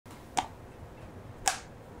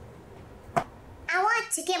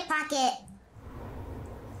Chicken pocket.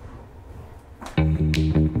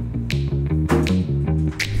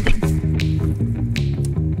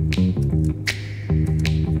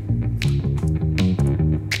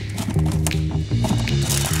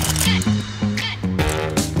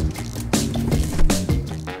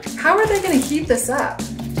 How are they going to heat this up?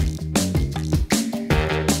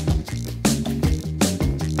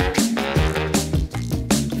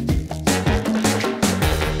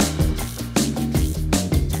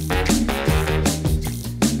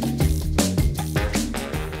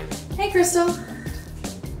 Hey, Crystal.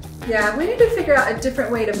 Yeah, we need to figure out a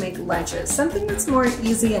different way to make lunches, something that's more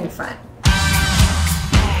easy and fun.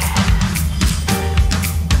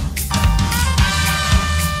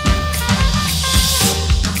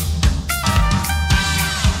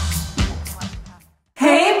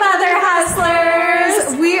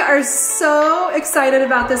 We are so excited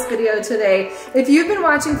about this video today. If you've been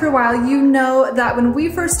watching for a while, you know that when we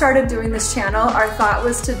first started doing this channel, our thought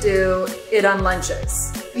was to do it on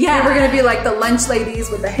lunches. Yeah. We were gonna be like the lunch ladies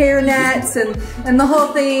with the hair nets and the whole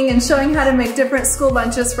thing, and showing how to make different school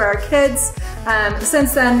lunches for our kids.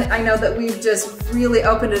 Since then, I know that we've just really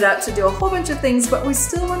opened it up to do a whole bunch of things, but we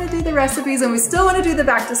still wanna do the recipes and we still wanna do the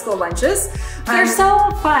back to school lunches. They're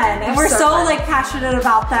so fun, and we're so like passionate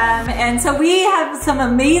about them. And so we have some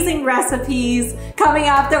amazing recipes coming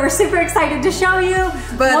up that we're super excited to show you.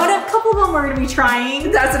 But a couple of them we're gonna be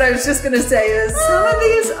trying. That's what I was just gonna say, is some of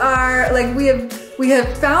these are like, we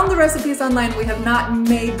have found the recipes online, we have not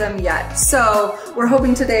made them yet. So we're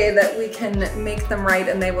hoping today that we can make them right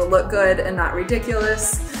and they will look good and not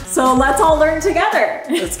ridiculous. So let's all learn together.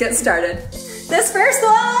 Let's get started. This first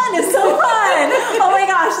one is so fun. Oh my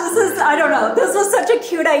gosh, this is, I don't know, this was such a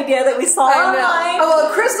cute idea that we saw online. Oh,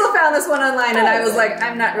 well, Crystal found this one online and I was like,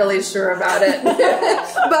 I'm not really sure about it.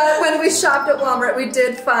 But when we shopped at Walmart, we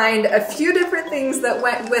did find a few different things that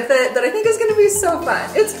went with it that I think is gonna be so fun.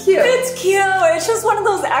 It's cute. It's cute. It's just one of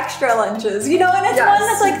those extra lunches, you know, and it's one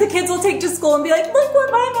that's like the kids will take to school and be like, look what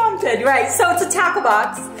my mom did, right? So it's a tackle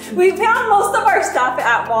box. We found most of our stuff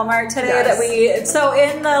at Walmart today so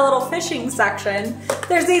in the little fishing section,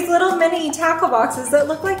 there's these little mini tackle boxes that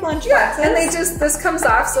look like lunch boxes. And this comes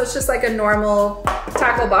off, so it's just like a normal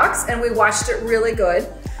tackle box, and we washed it really good.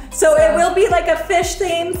 So it will be like a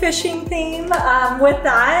fishing theme with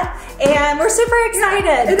that, and we're super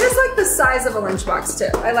excited. It is like the size of a lunchbox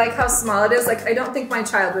too. I like how small it is. Like, I don't think my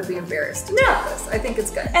child would be embarrassed to try this. I think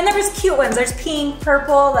it's good. And there was cute ones. There's pink,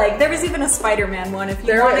 purple, like there was even a Spider-Man one if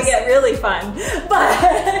you want to get really fun.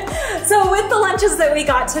 But so with the lunches that we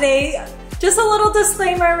got today, just a little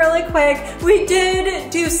disclaimer really quick. We did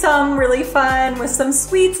do some really fun with some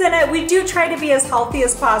sweets in it. We do try to be as healthy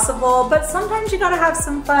as possible, but sometimes you gotta have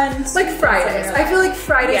some fun. Like Fridays. I feel like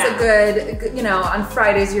Friday's a good, you know, on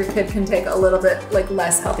Fridays your kid can take a little bit like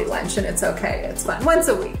less healthy lunch and it's okay. It's fun. Once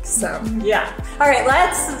a week, so. Yeah. All right,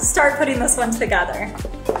 let's start putting this one together.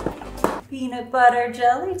 Peanut butter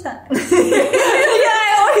jelly time. Yeah,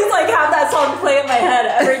 I always like have that song play in my head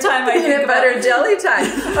every time I Peanut butter jelly time.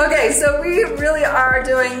 Okay, so we really are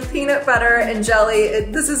doing peanut butter and jelly.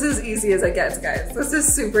 This is as easy as it gets, guys. This is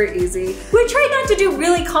super easy. We try not to do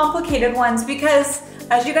really complicated ones because,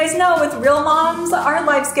 as you guys know, with real moms, our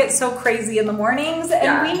lives get so crazy in the mornings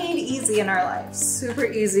and we need easy in our lives. Super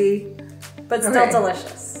easy. But still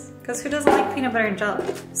delicious. Because who doesn't like peanut butter and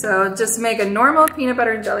jelly? So just make a normal peanut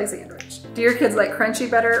butter and jelly sandwich. Do your kids like crunchy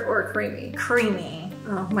better or creamy? Creamy.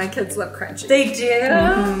 Oh, my kids love crunchy. They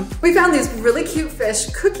do? We found these really cute fish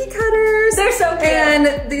cookie cutters. They're so cute.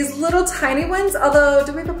 And these little tiny ones, although,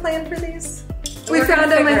 do we have a plan for these? We found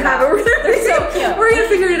them and have it. They're so cute. We're gonna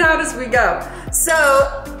figure it out as we go.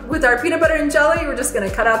 So, with our peanut butter and jelly, we're just gonna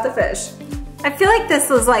cut out the fish. I feel like this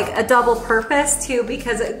was like a double purpose too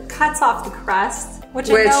because it cuts off the crust, which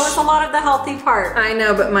I know is a lot of the healthy part. I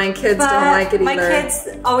know, but my kids don't like it either. My kids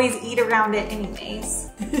always eat around it anyways.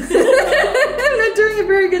 I'm not doing a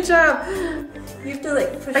very good job. You have to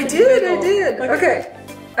like push I did. Okay.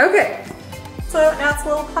 Okay. So now it's a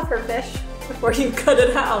little puffer fish before you cut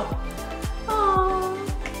it out. Aww.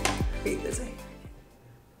 Wait, there's a hair.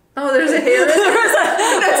 Oh, there's a hair in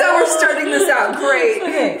there? That's how we're starting this out. Great.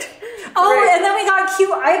 Okay. Oh, and then we got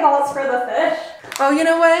cute eyeballs for the fish. Oh, you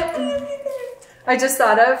know what? I just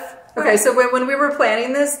thought of. Okay, so when we were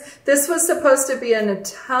planning this, this was supposed to be a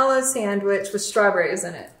Nutella sandwich with strawberries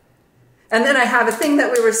in it. And then I have a thing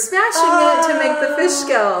that we were smashing it to make the fish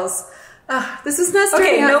scales. This is not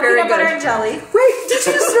starting out very good. Okay, no peanut butter and jelly. Wait, did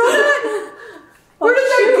you just throw that? Where did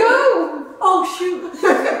that go? Oh, shoot.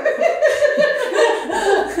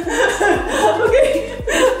 Okay.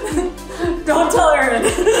 Don't tell Erin.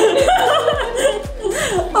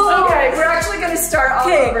 Okay, we're actually going to start all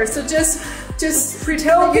just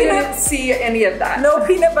pretend that you didn't see any of that. No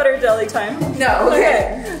peanut butter jelly time. No,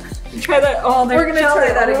 okay. Try that. Oh, we're gonna try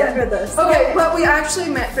that again. This. Okay, what we actually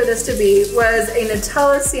meant for this to be was a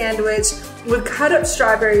Nutella sandwich with cut up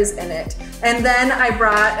strawberries in it. And then I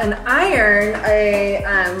brought an iron,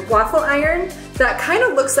 a waffle iron, that kind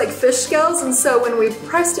of looks like fish scales. And so when we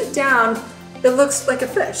pressed it down, it looks like a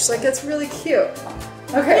fish. Like it's really cute.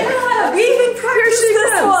 Okay. Yeah, we even practiced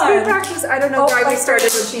this one. We practiced, I don't know why we started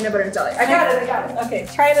with peanut butter and jelly. I got it. Okay,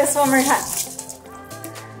 try this one more time.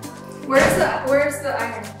 Where's the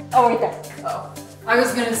iron? Oh, right there. Oh. I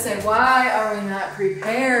was gonna say, why are we not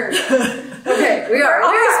prepared? Okay, we are.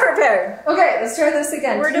 Always prepared. Okay, let's try this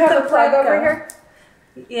again. Where did the plug over here?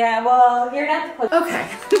 Yeah, well, you're not the plug. Okay.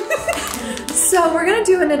 So we're gonna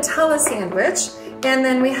do a Nutella sandwich, and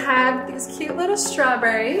then we have these cute little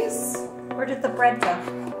strawberries. Where did the bread go?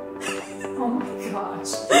 Oh my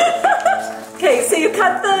gosh. Okay, so you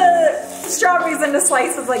cut the strawberries into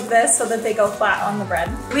slices like this so that they go flat on the bread.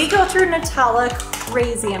 We go through Nutella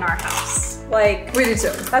crazy in our house. Like, we do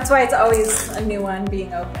too. That's why it's always a new one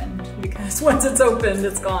being opened, because once it's opened,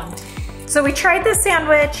 it's gone. So we tried this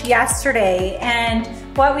sandwich yesterday, and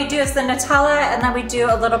what we do is the Nutella, and then we do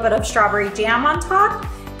a little bit of strawberry jam on top.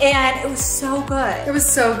 And it was so good. It was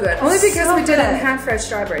so good. Only because we didn't have fresh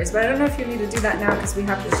strawberries, but I don't know if you need to do that now because we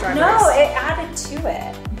have the strawberries. No, it added to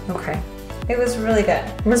it. Okay. It was really good.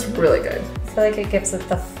 It was really good. I feel like it gives it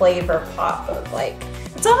the flavor pop of like,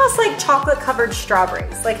 it's almost like chocolate covered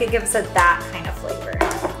strawberries. Like it gives it that kind of flavor.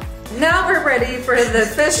 Now we're ready for the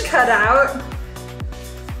fish cutout.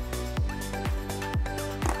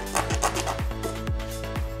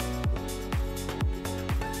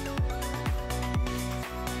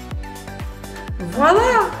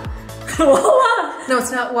 Voila! Voila! No,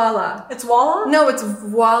 it's not voila. It's voila? No, it's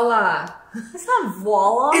voila. It's not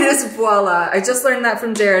voila. It is voila. I just learned that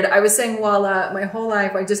from Jared. I was saying voila my whole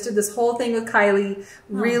life. I just did this whole thing with Kylie.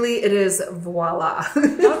 Really, it is voila.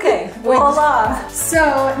 Okay, voila.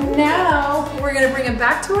 So now we're gonna bring it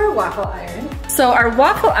back to our waffle iron. So our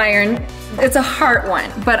waffle iron, it's a heart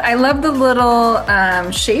one, but I love the little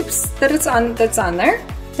shapes that's on there.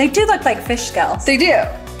 They do look like fish scales. They do.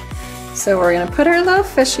 So we're gonna put our little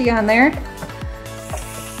fishy on there.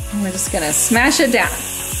 And we're just gonna smash it down.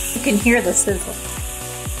 You can hear the sizzle.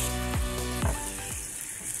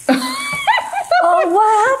 Oh,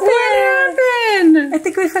 what happened? What happened? I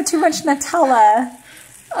think we put too much Nutella.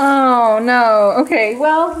 Oh no, okay,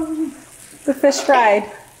 well. The fish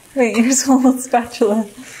fried. Wait, here's a little spatula.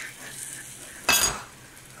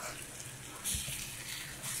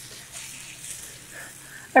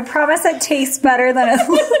 I promise it tastes better than it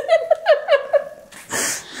looks.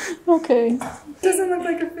 Okay. It doesn't look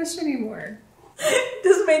like a fish anymore.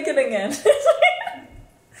 Just make it again.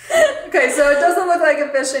 Okay, so it doesn't look like a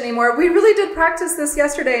fish anymore. We really did practice this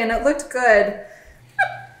yesterday and it looked good.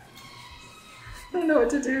 I don't know what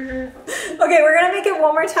to do here. Okay, we're gonna make it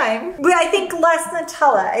one more time. But I think less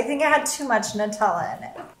Nutella. I think it had too much Nutella in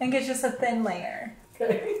it. I think it's just a thin layer.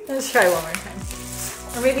 Okay. Let's try one more time.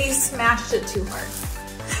 Or maybe you smashed it too hard.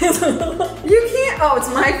 You can't, oh, it's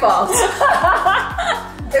my fault.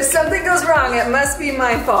 If something goes wrong, it must be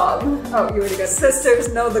my fault. Oh, you already got it.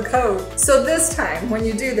 Sisters know the code. So this time, when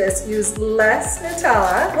you do this, use less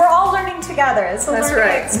Nutella. We're all learning together. It's a That's learning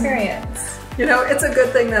right. experience. You know, it's a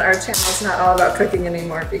good thing that our channel's not all about cooking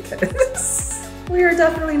anymore because we are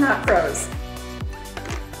definitely not pros.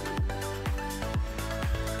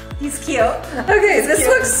 He's cute. Okay, this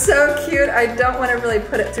looks so cute. I don't want to really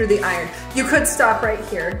put it through the iron. You could stop right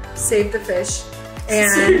here, save the fish,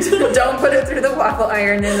 and don't put it through the waffle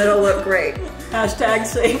iron and it'll look great. Hashtag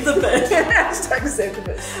save the fish. Hashtag save the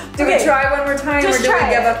fish. Do we try one more time or do we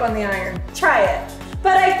give up on the iron? Try it.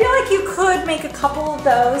 But I feel like you could make a couple of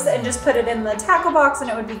those and just put it in the tackle box and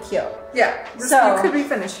it would be cute. Yeah, So you could be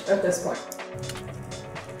finished at this point.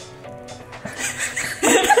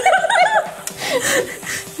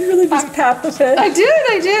 You really just pat the fish. I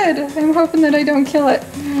did. I'm hoping that I don't kill it.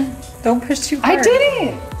 Don't push too hard. I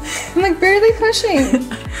didn't. I'm like barely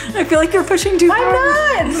pushing. I feel like you're pushing too hard.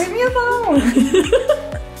 I'm not. Leave me alone.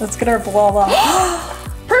 Let's get our voila.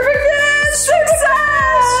 Perfect fish!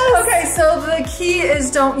 Success! Okay, so the key is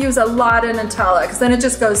don't use a lot of Nutella because then it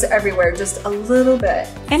just goes everywhere, just a little bit.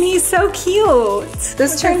 And he's so cute.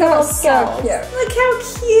 This turned out so cute. Look how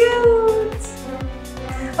cute.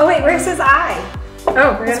 Oh wait, where's his eye?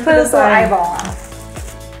 Oh, Let's put his little eyeball on.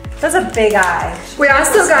 That's a big eye. We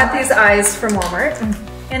also got these eyes from Walmart.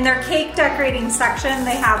 In their cake decorating section,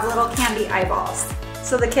 they have little candy eyeballs.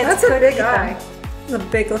 So the kids That's could a big eat them. eye. It's a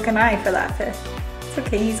big looking eye for that fish. It's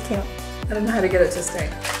okay, he's cute. I don't know how to get it to stay.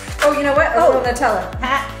 Oh, you know what? A little Nutella.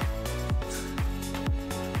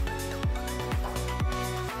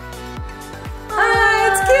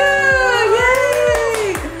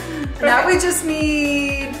 we just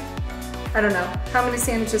need, I don't know, how many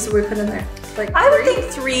sandwiches do we put in there? Like I would think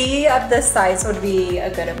 3 of this size would be a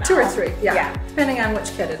good amount. 2 or 3, yeah. Depending on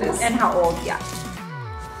which kid it is. And how old, yeah.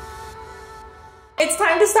 It's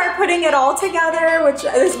time to start putting it all together, which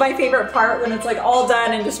is my favorite part when it's like all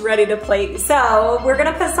done and just ready to plate. So we're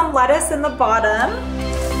gonna put some lettuce in the bottom.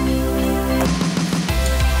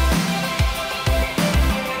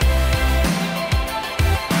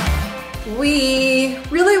 We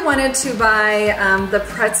really wanted to buy the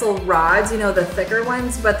pretzel rods, you know, the thicker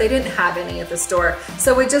ones, but they didn't have any at the store.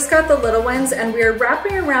 So we just got the little ones, and we're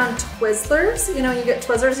wrapping around Twizzlers. You know, you get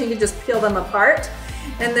Twizzlers and you can just peel them apart.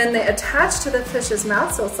 And then they attach to the fish's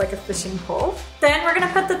mouth, so it's like a fishing pole. Then we're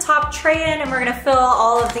gonna put the top tray in and we're gonna fill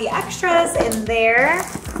all of the extras in there.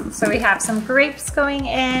 So we have some grapes going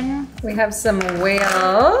in. We have some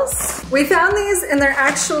whales. We found these and they're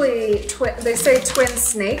actually, they say twin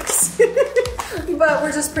snakes, but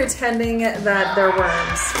we're just pretending that they're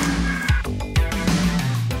worms.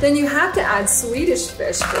 Then you have to add Swedish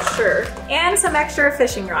fish for sure. And some extra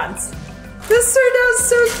fishing rods. This turned out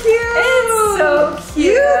so cute. It's so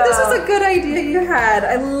cute. This is a good idea you had.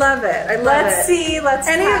 I love it. I love it. Let's see.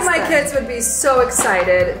 Any of my kids would be so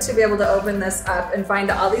excited to be able to open this up and find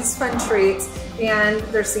all these fun treats. And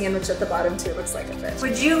their sandwich at the bottom too looks like a fish.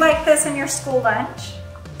 Would you like this in your school lunch?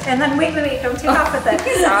 And then wait, don't take off with it.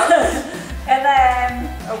 And then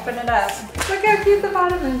open it up. Look how cute the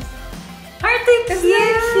bottom is. Aren't they cute? Isn't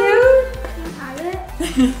that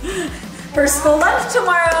cute? For school lunch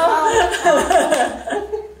tomorrow.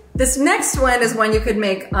 This next one is one you could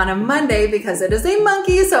make on a Monday because it is a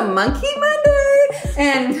monkey, so Monkey Monday.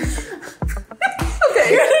 And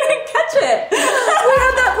okay, you're gonna catch it. We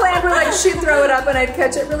had that plan where like she'd throw it up and I'd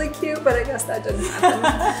catch it really cute, but I guess that didn't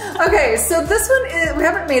happen. Okay, so this one is, we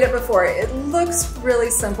haven't made it before. It looks really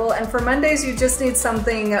simple, and for Mondays you just need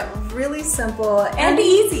something really simple and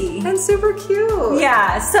easy and super cute.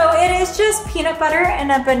 Yeah, so it is just peanut butter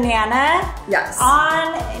and a banana. Yes.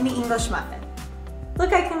 On an English muffin.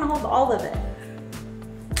 Look, I can hold all of it.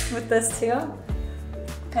 With this too.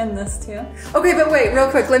 And this too. Okay, but wait, real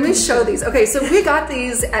quick, let me show these. Okay, so we got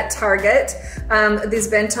these at Target, these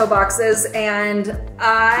bento boxes, and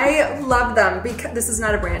I love them because, this is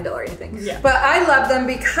not a brand deal or anything, but I love them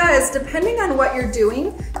because depending on what you're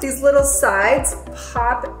doing, these little sides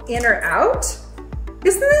pop in or out.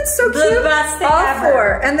 Isn't that so cute? The best thing All ever.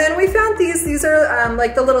 4. And then we found these are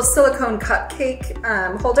like the little silicone cupcake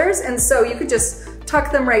holders, and so you could just tuck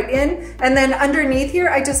them right in. And then underneath here,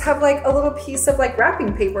 I just have like a little piece of like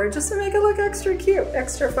wrapping paper just to make it look extra cute,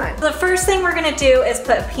 extra fun. The first thing we're gonna do is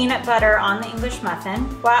put peanut butter on the English muffin.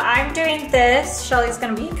 While I'm doing this, Shelly's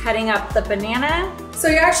gonna be cutting up the banana. So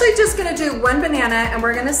you're actually just gonna do 1 banana and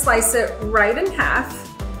we're gonna slice it right in half.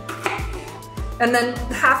 And then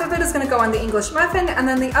half of it is gonna go on the English muffin, and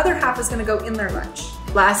then the other half is gonna go in their lunch.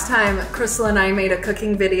 Last time, Crystal and I made a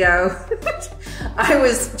cooking video. I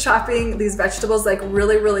was chopping these vegetables like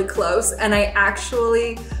really, really close, and I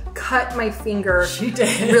actually cut my finger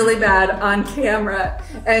really bad on camera.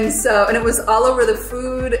 And it was all over the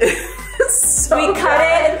food. So we cut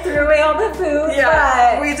it and threw away all the food.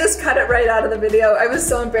 Yeah, we just cut it right out of the video. I was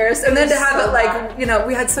so embarrassed. And then to have it like, you know,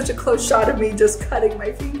 we had such a close shot of me just cutting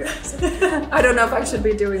my fingers. I don't know if I should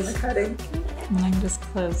be doing the cutting. And then just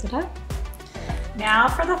close it up. Now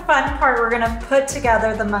for the fun part, we're gonna put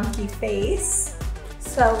together the monkey face.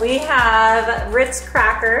 So we have Ritz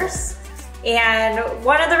crackers. And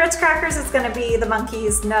one of the Ritz crackers is gonna be the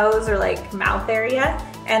monkey's nose or like mouth area,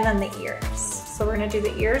 and then the ears. So we're gonna do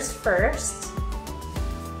the ears first.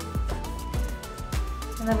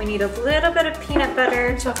 And then we need a little bit of peanut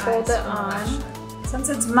butter to hold it on. Since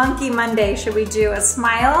it's Monkey Monday, should we do a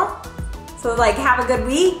smile? So like have a good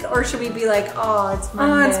week, or should we be like, oh, it's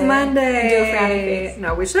Monday. Oh, it's Monday. Do a frowny face.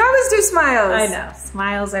 No, we should always do smiles. I know,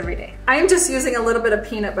 smiles every day. I'm just using a little bit of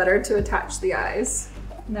peanut butter to attach the eyes.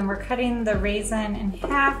 And then we're cutting the raisin in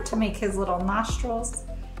half to make his little nostrils.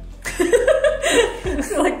 I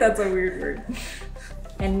feel like that's a weird word.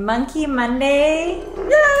 And Monkey Monday. Yay!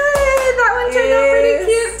 That one turned out pretty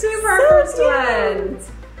cute too for our first one.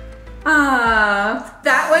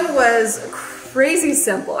 That one was crazy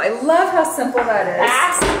simple. I love how simple that is.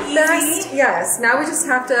 Fast, easy. Yes, now we just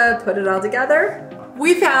have to put it all together.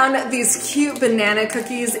 We found these cute banana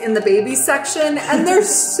cookies in the baby section, and they're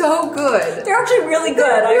so good. They're actually really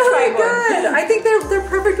good. They're really good. I think they're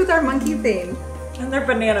perfect with our monkey theme. And they're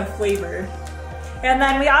banana flavored. And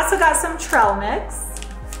then we also got some trail mix.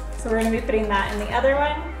 So we're gonna be putting that in the other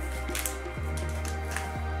one.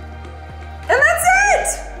 And that's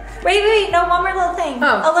it! Wait, no, one more little thing.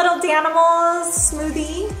 Oh. A little Danimals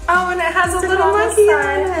smoothie. Oh, and it has a little monkey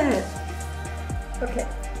on it. Okay.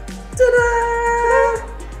 Ta-da!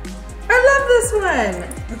 I love this one.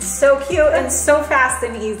 It's so cute and so fast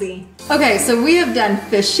and easy. Okay, so we have done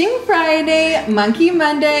Fishing Friday, Monkey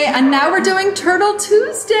Monday, and now we're doing Turtle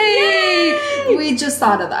Tuesday. Yay! We just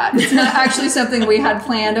thought of that. It's not actually something we had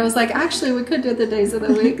planned. I was like, actually, we could do the days of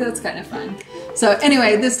the week. That's kind of fun. So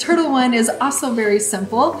anyway, this turtle one is also very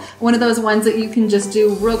simple. One of those ones that you can just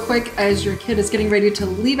do real quick as your kid is getting ready to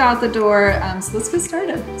leave out the door. So let's get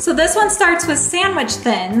started. So this one starts with sandwich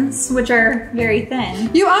thins, which are very thin.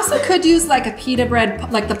 You also could use like a pita bread,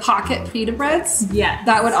 like the pocket pita breads. Yeah.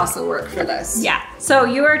 That would also work for this. Yeah. So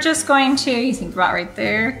you are just going to, you think about right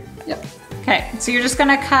there. Yep. Okay, so you're just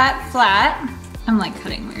gonna cut flat. I'm like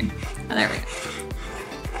cutting weird. Oh, there we go.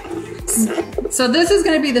 So this is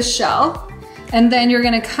gonna be the shell. And then you're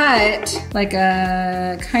gonna cut like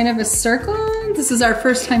a kind of a circle. This is our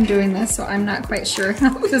first time doing this, so I'm not quite sure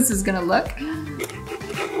how this is gonna look.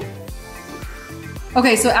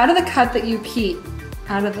 Okay, so out of the cut that you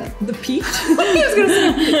out of the piece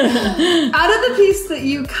that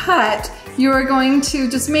you cut, you are going to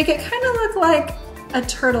just make it kind of look like a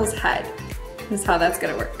turtle's head, is how that's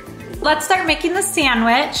gonna work. Let's start making the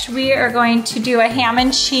sandwich. We are going to do a ham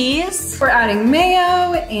and cheese. We're adding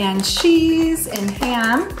mayo and cheese and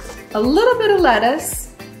ham, a little bit of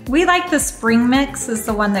lettuce. We like the spring mix is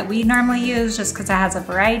the one that we normally use just because it has a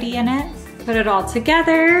variety in it. Put it all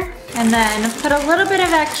together and then put a little bit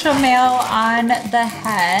of extra mayo on the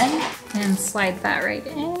head and slide that right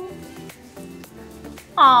in.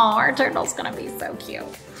 Oh, our turtle's gonna be so cute.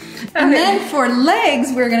 And then for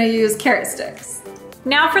legs, we're gonna use carrot sticks.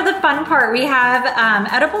 Now for the fun part, we have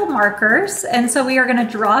edible markers, and so we are gonna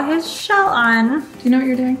draw his shell on. Do you know what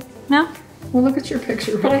you're doing? No? Well, look at your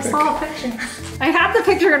picture real But I quick. saw a picture. I had the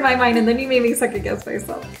picture in my mind, and then you made me second guess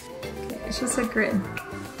myself. Okay, it's just a grid.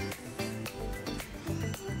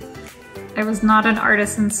 I was not an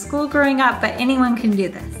artist in school growing up, but anyone can do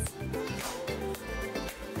this.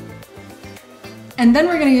 And then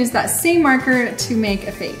we're gonna use that same marker to make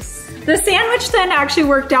a face. The sandwich then actually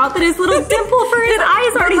worked out that his little dimple for his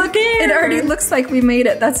eyes already there. It already looks like we made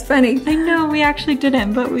it. That's funny. I know, we actually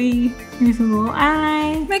didn't, but here's a little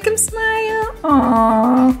eye. Make him smile.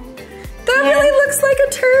 Aww. That really looks like a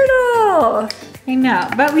turtle. I know,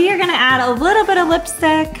 but we are gonna add a little bit of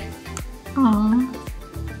lipstick. Aww.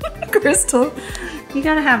 Crystal. You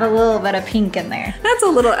gotta have a little bit of pink in there. That's a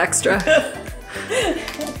little extra.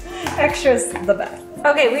 Extra's the best.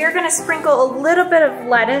 Okay, we are gonna sprinkle a little bit of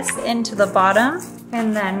lettuce into the bottom,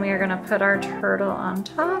 and then we are gonna put our turtle on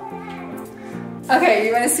top. Okay,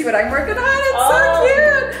 you wanna see what I'm working on? It's so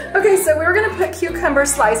cute. Okay, so we were gonna put cucumber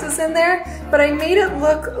slices in there, but I made it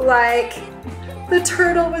look like the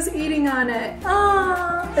turtle was eating on it.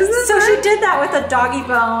 Aww. Isn't that so fun? she did that with a doggy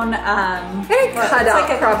bone. Cut out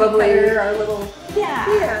like probably. Or a little, Yeah,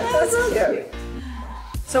 that's cute.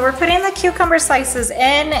 So we're putting the cucumber slices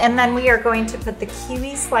in, and then we are going to put the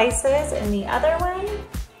kiwi slices in the other one.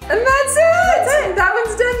 And that's it. That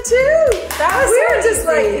one's done too. That was we were just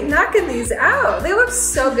easy. like knocking these out. They look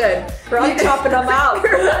so good. We're all chopping them out.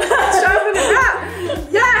 Chopping them out.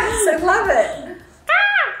 Yes, I love it.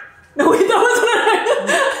 No, wait, that wasn't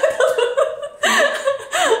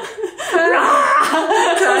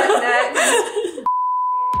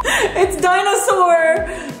It's dinosaur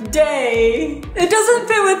day. It doesn't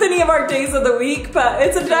fit with any of our days of the week, but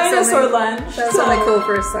it's a dinosaur lunch. That sounded cool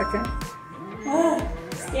for a second.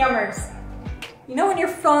 Scammers. You know when your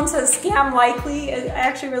phone says scam likely? I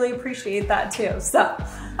actually really appreciate that too. So,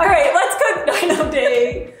 all right, let's cook Dino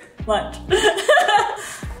Day lunch.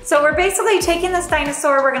 So we're basically taking this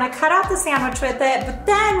dinosaur, we're gonna cut out the sandwich with it, but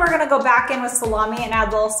then we're gonna go back in with salami and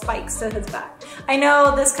add little spikes to his back. I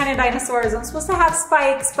know this kind of dinosaur isn't supposed to have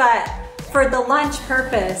spikes, but for the lunch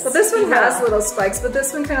purpose. Well, this one has little spikes, but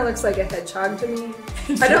this one kind of looks like a hedgehog to me.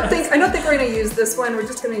 I don't think we're gonna use this one. We're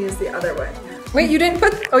just gonna use the other one. Wait, you didn't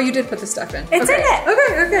put? Oh, you did put the stuff in. It's in it.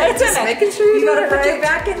 Okay. It's just in it. making sure you gotta got put it your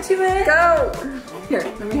back into it. Go. Here,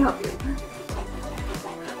 let me help you.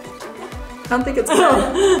 I don't think it's good.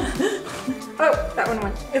 Oh, that one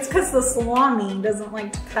went. It's because the salami doesn't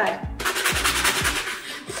like to cut.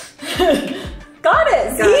 Got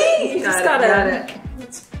it. See? You just got it.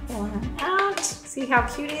 Let's pull him out. See how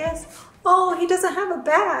cute he is? Oh, he doesn't have a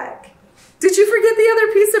back. Did you forget the other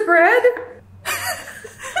piece of bread?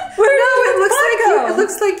 It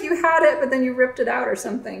looks like you had it, but then you ripped it out or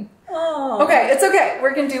something. Oh. Okay, it's okay.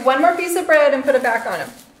 We're gonna do one more piece of bread and put it back on him.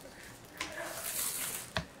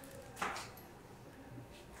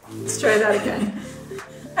 Let's try that again.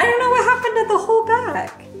 I don't know what happened to the whole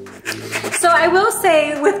back. So I will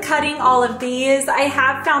say with cutting all of these, I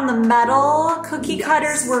have found the metal cookie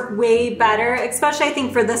cutters work way better, especially I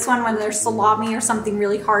think for this one when there's salami or something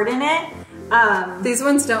really hard in it. These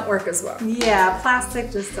ones don't work as well. Yeah, plastic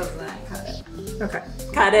just doesn't cut it. Okay.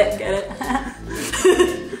 Cut it, get it?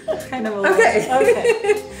 Kind of a little. Okay.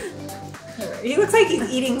 Okay. He looks like he's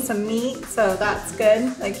eating some meat, so that's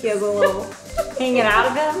good. Like he has a little hanging out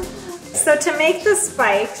of him. So to make the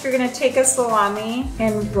spikes, you're gonna take a salami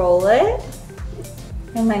and roll it,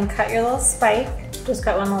 and then cut your little spike. Just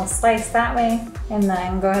cut one little slice that way, and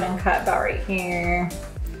then go ahead and cut about right here.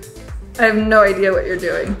 I have no idea what you're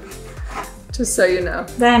doing, just so you know.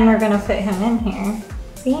 Then we're gonna fit him in here.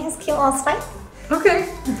 See his cute little spike?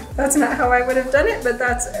 Okay, that's not how I would have done it, but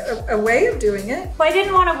that's a way of doing it. Well, I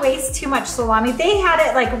didn't want to waste too much salami. They had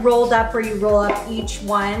it like rolled up where you roll up each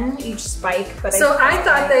spike. But so I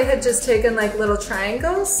thought they had just taken like little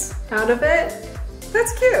triangles out of it.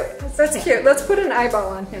 That's cute. That's cute. Let's put an eyeball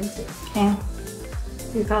on him too. Okay.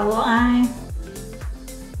 You got a little eye.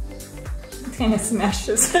 It kind of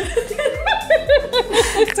smashes.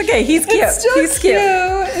 It's okay. He's cute. It's still cute.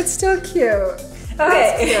 It's still cute.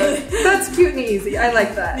 Okay. That's cute and easy. I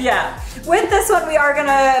like that. Yeah. With this one, we are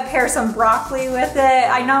gonna pair some broccoli with it.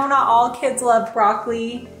 I know not all kids love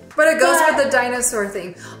broccoli. But it goes with the dinosaur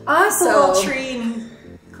thing. Also, a little tree and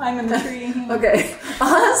climbing the tree. Okay.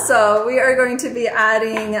 Also, we are going to be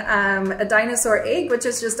adding a dinosaur egg, which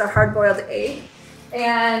is just a hard-boiled egg.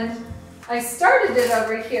 And I started it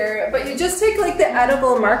over here, but you just take like the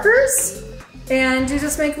edible markers and you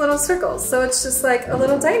just make little circles. So it's just like a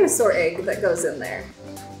little dinosaur egg that goes in there.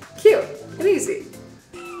 Cute and easy.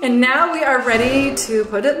 And now we are ready to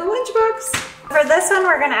put it in the lunchbox. For this one,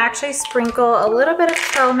 we're gonna actually sprinkle a little bit of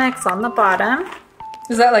trail mix on the bottom.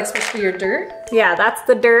 Is that like supposed to be your dirt? Yeah, that's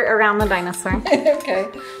the dirt around the dinosaur. Okay.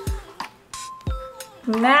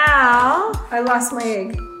 Now, I lost my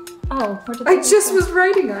egg. oh, where did I just was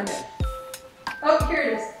writing on it. Oh, here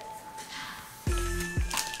it is.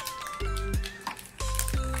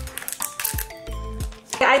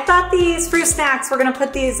 I thought these fruit snacks, we're gonna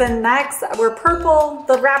put these in next. We're purple,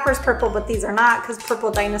 the wrapper's purple, but these are not because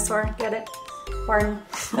purple dinosaur, get it? Barney.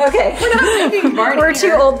 Okay. We're not making Barney. We're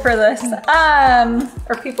too old for this.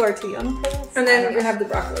 Or people are too young for this. And then you have the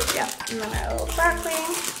broccoli. Yeah, and then our little broccoli.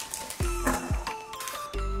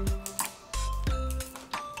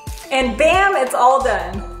 And bam, it's all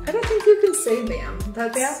done. I don't think you can say bam.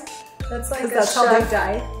 That's like that's how they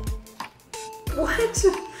die. What?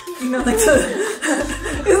 You know, like is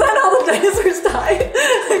that how the dinosaurs die?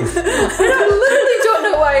 I literally don't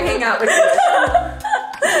know why I hang out with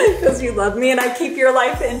you. Because you love me and I keep your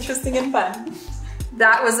life interesting and fun.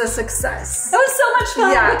 That was a success. It was so much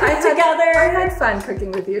fun. Yeah, we cooked together. I had fun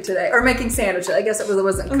cooking with you today. Or making sandwiches. I guess it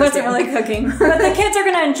wasn't cooking. It wasn't really cooking. But the kids are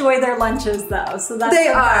going to enjoy their lunches though. So that's they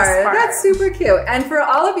the best part. That's super cute. And for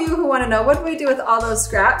all of you who want to know what do we do with all those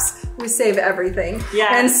scraps, we save everything.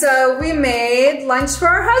 Yeah. And so we made lunch for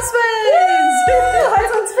our husbands.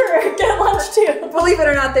 Husbands for get lunch too. Believe it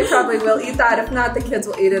or not, they probably will eat that. If not, the kids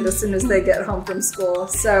will eat it as soon as they get home from school.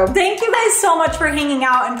 So thank you guys so much for hanging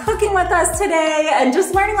out and cooking with us today and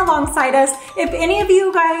just learning alongside us. If any of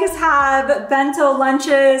you guys have bento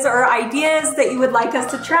lunches or ideas that you would like us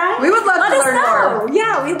to try, we would love to learn more.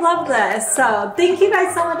 Yeah, we love this. So thank you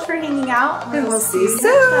guys so much for hanging out. And we'll see you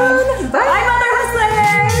soon. Bye, Bye, Mother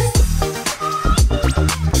Hustlers.